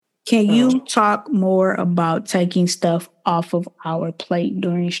Can you talk more about taking stuff off of our plate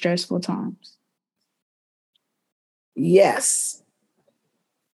during stressful times? Yes.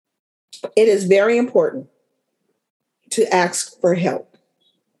 It is very important to ask for help.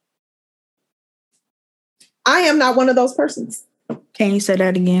 I am not one of those persons. Can you say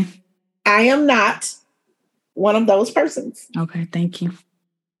that again? I am not one of those persons. Okay, thank you.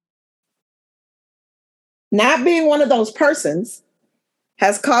 Not being one of those persons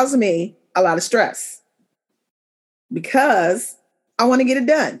has caused me a lot of stress because I want to get it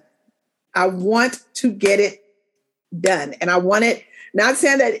done. I want to get it done. And I want it, not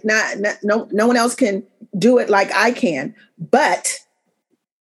saying that no one else can do it like I can, but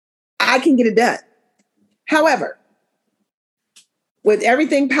I can get it done. However, with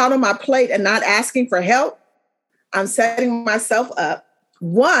everything piled on my plate and not asking for help, I'm setting myself up,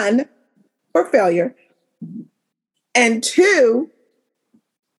 one, for failure, and two,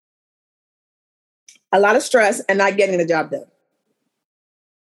 a lot of stress and not getting the job done.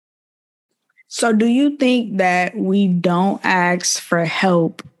 So do you think that we don't ask for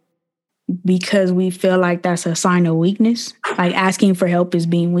help because we feel like that's a sign of weakness? Like asking for help is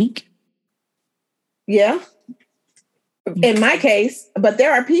being weak? Yeah. In my case, but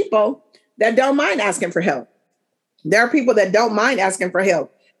there are people that don't mind asking for help. There are people that don't mind asking for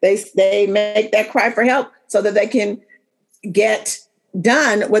help. They make that cry for help so that they can get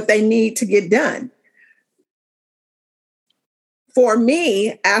done what they need to get done. For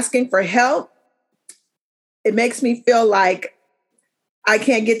me, asking for help, it makes me feel like I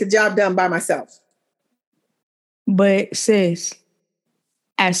can't get the job done by myself. But sis,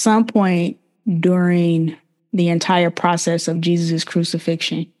 at some point during the entire process of Jesus'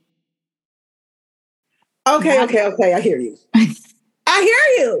 crucifixion. Okay. I hear you. I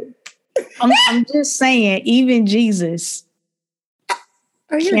hear you. I'm just saying, even Jesus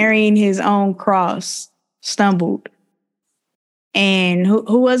carrying his own cross stumbled. And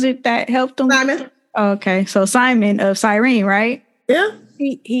who was it that helped him? Simon. Okay, so Simon of Cyrene, right? Yeah.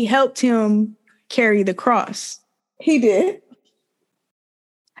 He helped him carry the cross. He did.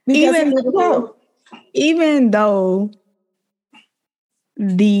 Even though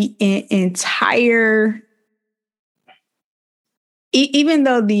the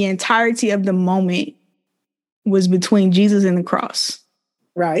entirety of the moment was between Jesus and the cross.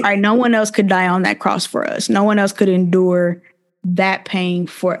 Right. No one else could die on that cross for us. No one else could endure that pain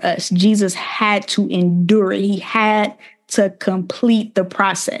for us. Jesus had to endure it. He had to complete the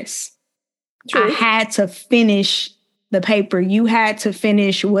process. True. I had to finish the paper. You had to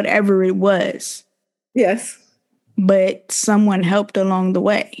finish whatever it was. Yes. But someone helped along the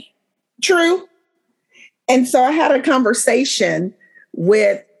way. True. And so I had a conversation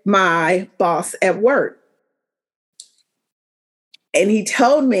with my boss at work. And he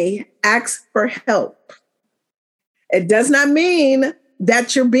told me, ask for help. It does not mean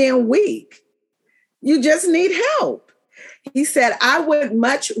that you're being weak. You just need help. He said, I would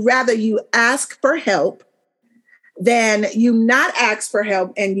much rather you ask for help than you not ask for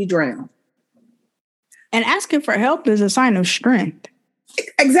help and you drown. And asking for help is a sign of strength.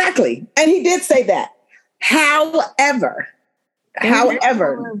 Exactly. And he did say that. However,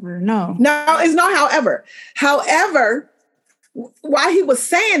 no, it's not however. However, while he was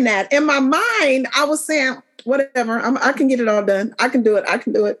saying that, in my mind, I was saying, whatever, I can get it all done. I can do it. I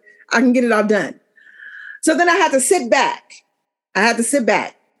can get it all done. So then I had to sit back.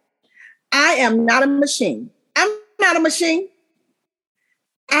 I am not a machine. I'm not a machine.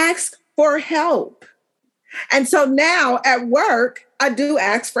 Ask for help. And so now at work, I do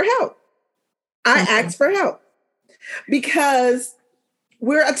ask for help. I ask for help because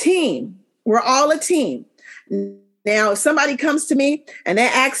we're a team. We're all a team. Now, if somebody comes to me and they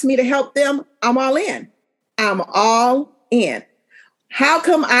ask me to help them, I'm all in. I'm all in. How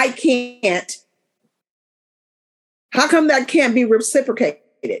come that can't be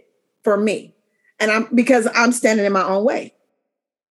reciprocated for me? And because I'm standing in my own way.